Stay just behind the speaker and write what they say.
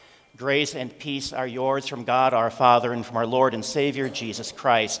Grace and peace are yours from God our Father and from our Lord and Savior Jesus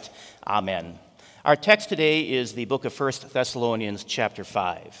Christ. Amen. Our text today is the book of 1 Thessalonians chapter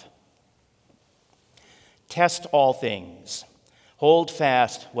 5. Test all things. Hold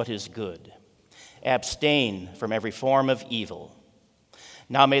fast what is good. Abstain from every form of evil.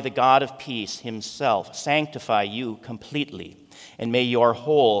 Now may the God of peace himself sanctify you completely, and may your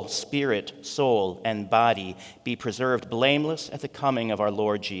whole spirit, soul, and body be preserved blameless at the coming of our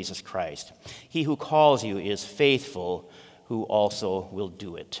Lord Jesus Christ. He who calls you is faithful, who also will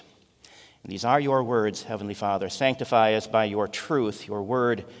do it. And these are your words, Heavenly Father. Sanctify us by your truth. Your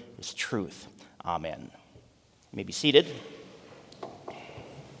word is truth. Amen. You may be seated.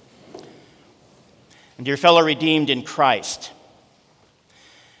 And dear fellow redeemed in Christ,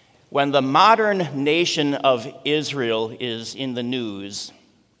 when the modern nation of Israel is in the news,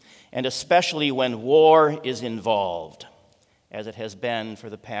 and especially when war is involved, as it has been for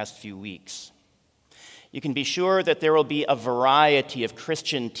the past few weeks, you can be sure that there will be a variety of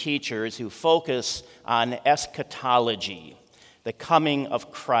Christian teachers who focus on eschatology, the coming of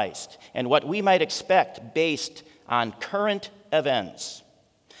Christ, and what we might expect based on current events.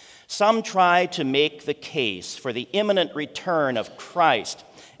 Some try to make the case for the imminent return of Christ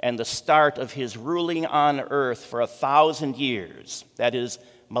and the start of his ruling on earth for 1,000 years, that is,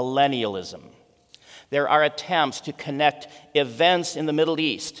 millennialism. There are attempts to connect events in the Middle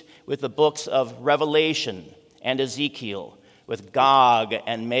East with the books of Revelation and Ezekiel, with Gog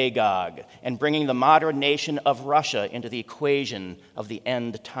and Magog, and bringing the modern nation of Russia into the equation of the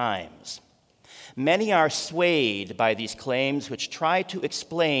end times. Many are swayed by these claims, which try to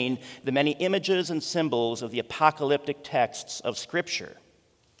explain the many images and symbols of the apocalyptic texts of Scripture.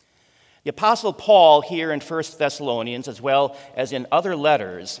 The Apostle Paul, here in 1 Thessalonians, as well as in other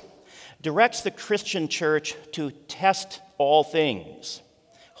letters, directs the Christian church to test all things,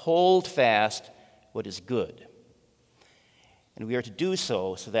 hold fast what is good. And we are to do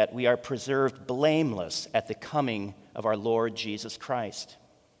so that we are preserved blameless at the coming of our Lord Jesus Christ.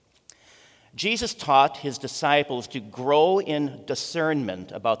 Jesus taught his disciples to grow in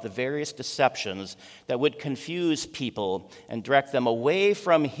discernment about the various deceptions that would confuse people and direct them away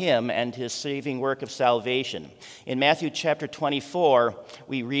from him and his saving work of salvation. In Matthew chapter 24,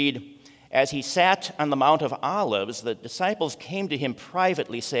 we read, "As he sat on the Mount of Olives, the disciples came to him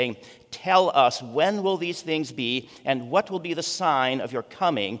privately, saying, 'Tell us, when will these things be, and what will be the sign of your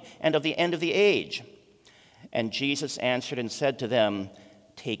coming and of the end of the age?' And Jesus answered and said to them,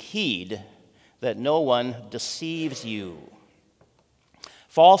 'Take heed that no one deceives you.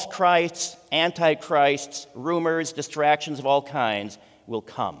 False Christs, antichrists, rumors, distractions of all kinds will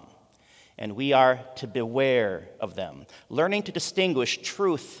come, and we are to beware of them, learning to distinguish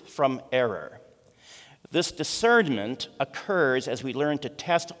truth from error. This discernment occurs as we learn to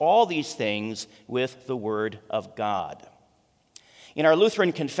test all these things with the Word of God. In our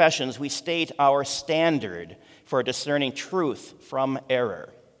Lutheran confessions, we state our standard for discerning truth from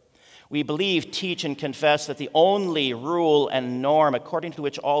error. We believe, teach, and confess that the only rule and norm according to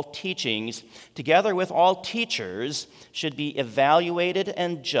which all teachings, together with all teachers, should be evaluated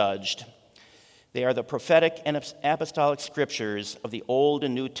and judged. They are the prophetic and apostolic scriptures of the Old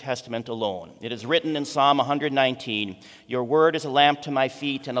and New Testament alone. It is written in Psalm 119, 'Your word is a lamp to my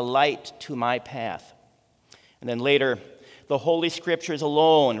feet and a light to my path.' And then later, 'The Holy Scriptures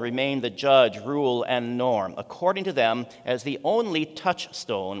alone remain the judge, rule, and norm. According to them, as the only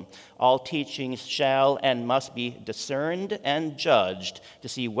touchstone, all teachings shall and must be discerned and judged to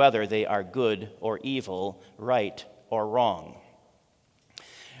see whether they are good or evil, right or wrong.'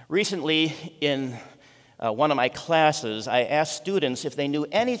 Recently, in one of my classes, I asked students if they knew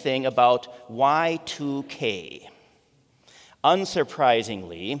anything about Y2K.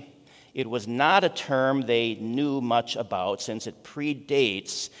 Unsurprisingly, it was not a term they knew much about, since it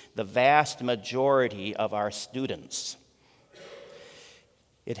predates the vast majority of our students.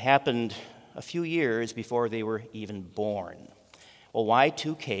 It happened a few years before they were even born. Well,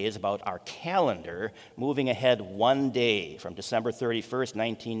 Y2K is about our calendar moving ahead one day from December 31st,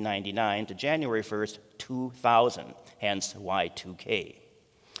 1999 to January 1st, 2000, hence Y2K.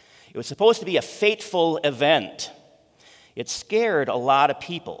 It was supposed to be a fateful event. It scared a lot of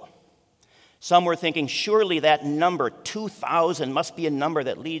people. Some were thinking, surely that number, 2000, must be a number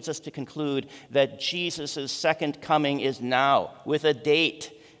that leads us to conclude that Jesus' second coming is now, with a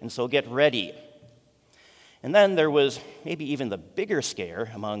date, and so get ready. And then there was maybe even the bigger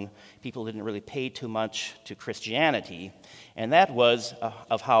scare among people who didn't really pay too much to Christianity, and that was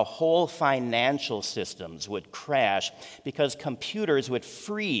of how whole financial systems would crash because computers would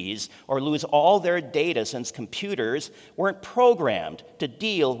freeze or lose all their data, since computers weren't programmed to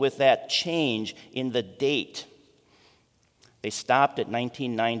deal with that change in the date. They stopped at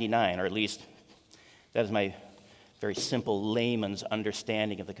 1999, or at least that is my very simple layman's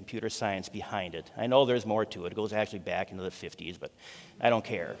understanding of the computer science behind it. I know there's more to it. It goes actually back into the 50s, but I don't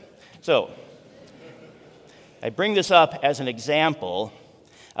care. So, I bring this up as an example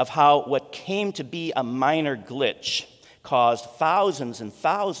of how what came to be a minor glitch caused thousands and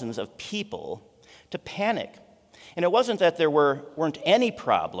thousands of people to panic. And it wasn't that there weren't any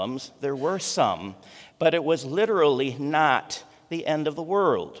problems, there were some, but it was literally not the end of the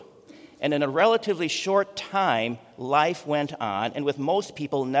world. And in a relatively short time, life went on, and with most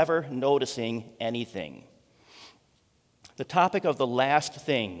people never noticing anything. The topic of the last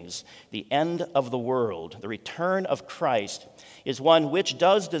things, the end of the world, the return of Christ, is one which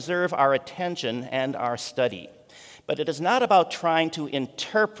does deserve our attention and our study. But it is not about trying to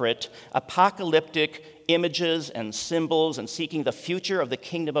interpret apocalyptic images and symbols and seeking the future of the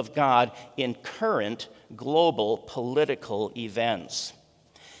kingdom of God in current global political events.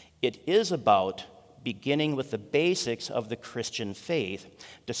 It is about beginning with the basics of the Christian faith,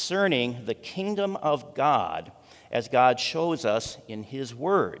 discerning the kingdom of God as God shows us in His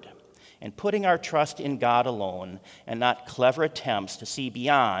Word, and putting our trust in God alone and not clever attempts to see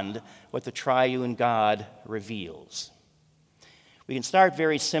beyond what the triune God reveals. We can start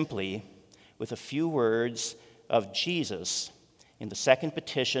very simply with a few words of Jesus in the second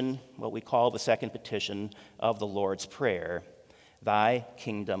petition, what we call the second petition of the Lord's Prayer, "Thy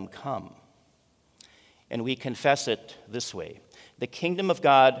kingdom come." And we confess it this way: the kingdom of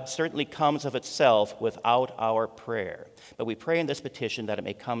God certainly comes of itself without our prayer. But we pray in this petition that it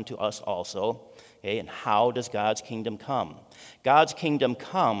may come to us also. Okay, and how does God's kingdom come? God's kingdom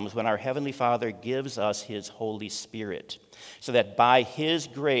comes when our Heavenly Father gives us His Holy Spirit, so that by His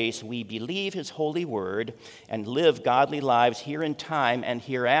grace we believe His holy word and live godly lives here in time and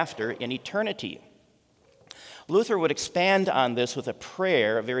hereafter in eternity. Luther would expand on this with a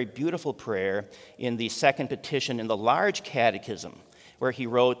prayer, a very beautiful prayer, in the second petition in the large catechism, where he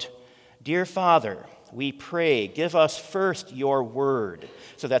wrote, "Dear Father, we pray, give us first your word,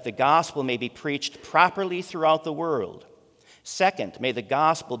 so that the gospel may be preached properly throughout the world. Second, may the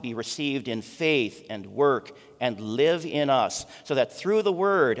gospel be received in faith and work and live in us, so that through the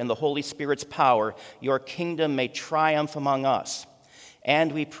word and the Holy Spirit's power, your kingdom may triumph among us.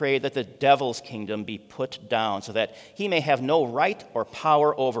 And we pray that the devil's kingdom be put down, so that he may have no right or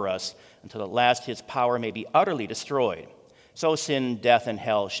power over us, until at last his power may be utterly destroyed. So sin, death, and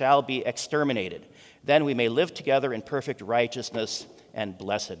hell shall be exterminated. Then we may live together in perfect righteousness and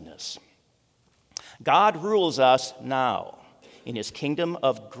blessedness." God rules us now in His kingdom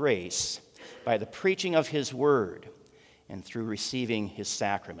of grace by the preaching of His word and through receiving His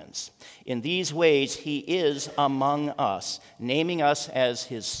sacraments. In these ways, He is among us, naming us as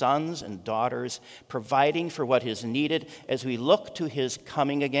His sons and daughters, providing for what is needed as we look to His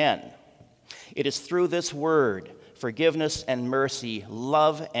coming again. It is through this word, forgiveness and mercy,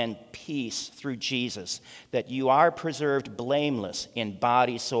 love and peace through Jesus, that you are preserved blameless in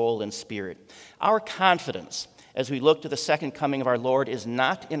body, soul, and spirit. Our confidence as we look to the second coming of our Lord is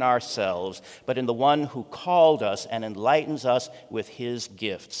not in ourselves, but in the one who called us and enlightens us with His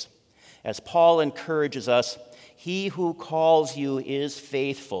gifts. As Paul encourages us, "He who calls you is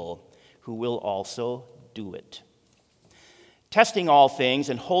faithful, who will also do it." Testing all things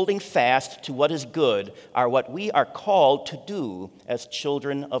and holding fast to what is good are what we are called to do as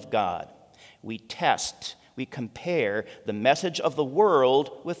children of God. We test, we compare the message of the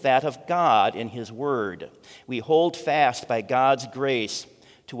world with that of God in His Word. We hold fast by God's grace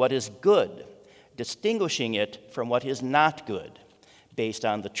to what is good, distinguishing it from what is not good, based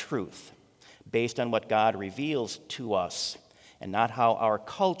on the truth, based on what God reveals to us, and not how our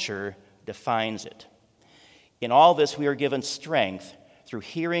culture defines it. In all this, we are given strength through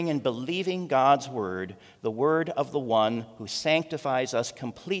hearing and believing God's word, the word of the one who sanctifies us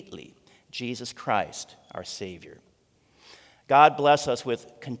completely, Jesus Christ, our Savior. God bless us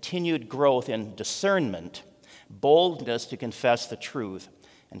with continued growth in discernment, boldness to confess the truth,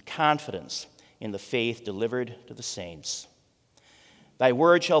 and confidence in the faith delivered to the saints. Thy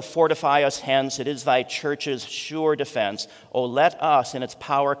word shall fortify us hence. It is thy church's sure defense. O let us in its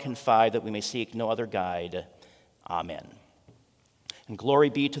power confide, that we may seek no other guide. Amen. And glory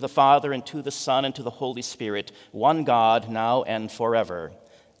be to the Father, and to the Son, and to the Holy Spirit, one God, now and forever.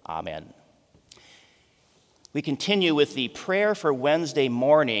 Amen. We continue with the prayer for Wednesday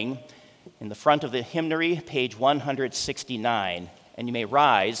morning in the front of the hymnary, page 169. And you may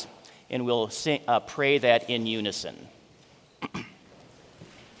rise, and we'll pray that in unison.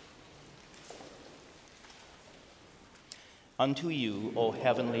 Unto you, O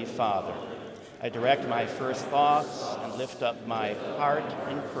heavenly Father, I direct my first thoughts and lift up my heart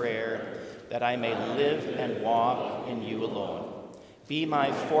in prayer that I may live and walk in you alone. Be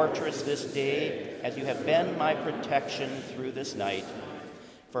my fortress this day as you have been my protection through this night,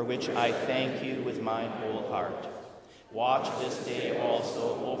 for which I thank you with my whole heart. Watch this day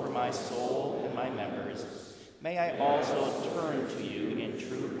also over my soul and my members. May I also turn to you in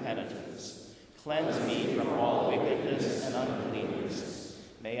true penitence. Cleanse me from all wickedness and uncleanness.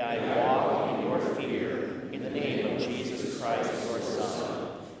 May I walk in your fear in the name of Jesus Christ, your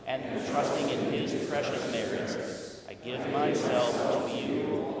Son, and trusting in his precious merits, I give myself to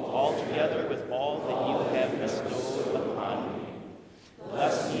you, altogether with all that you have bestowed upon me.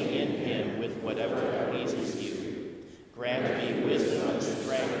 Bless me in him with whatever pleases you. Grant me wisdom and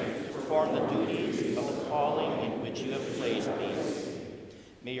strength to perform the duties of the calling in which you have placed me.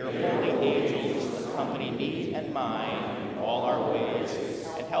 May your holy angels accompany me and mine in all our ways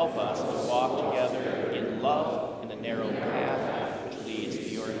and help us to walk together in love in the narrow path which leads to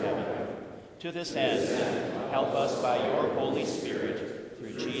your heaven. To this end, help us by your Holy Spirit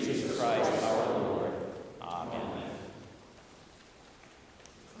through Jesus Christ our Lord. Amen.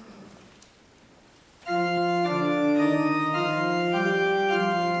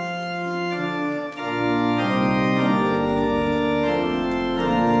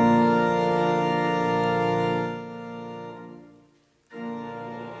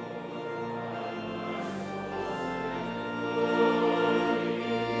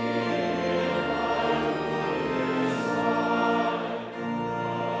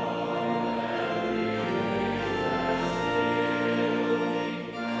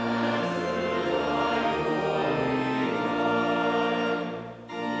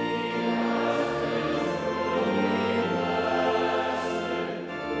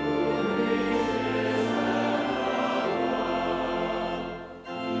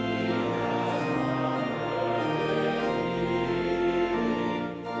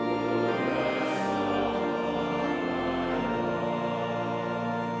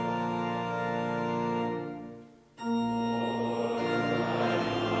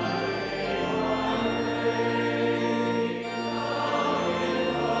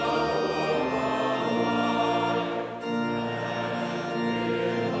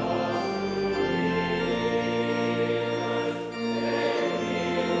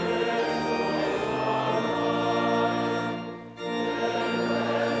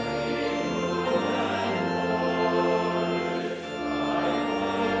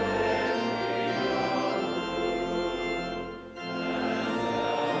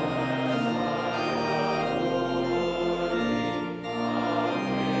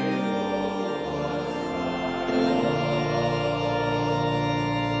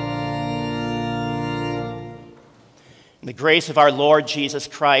 The grace of our Lord Jesus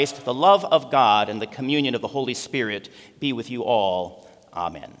Christ, the love of God, and the communion of the Holy Spirit be with you all.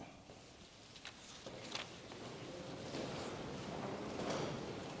 Amen.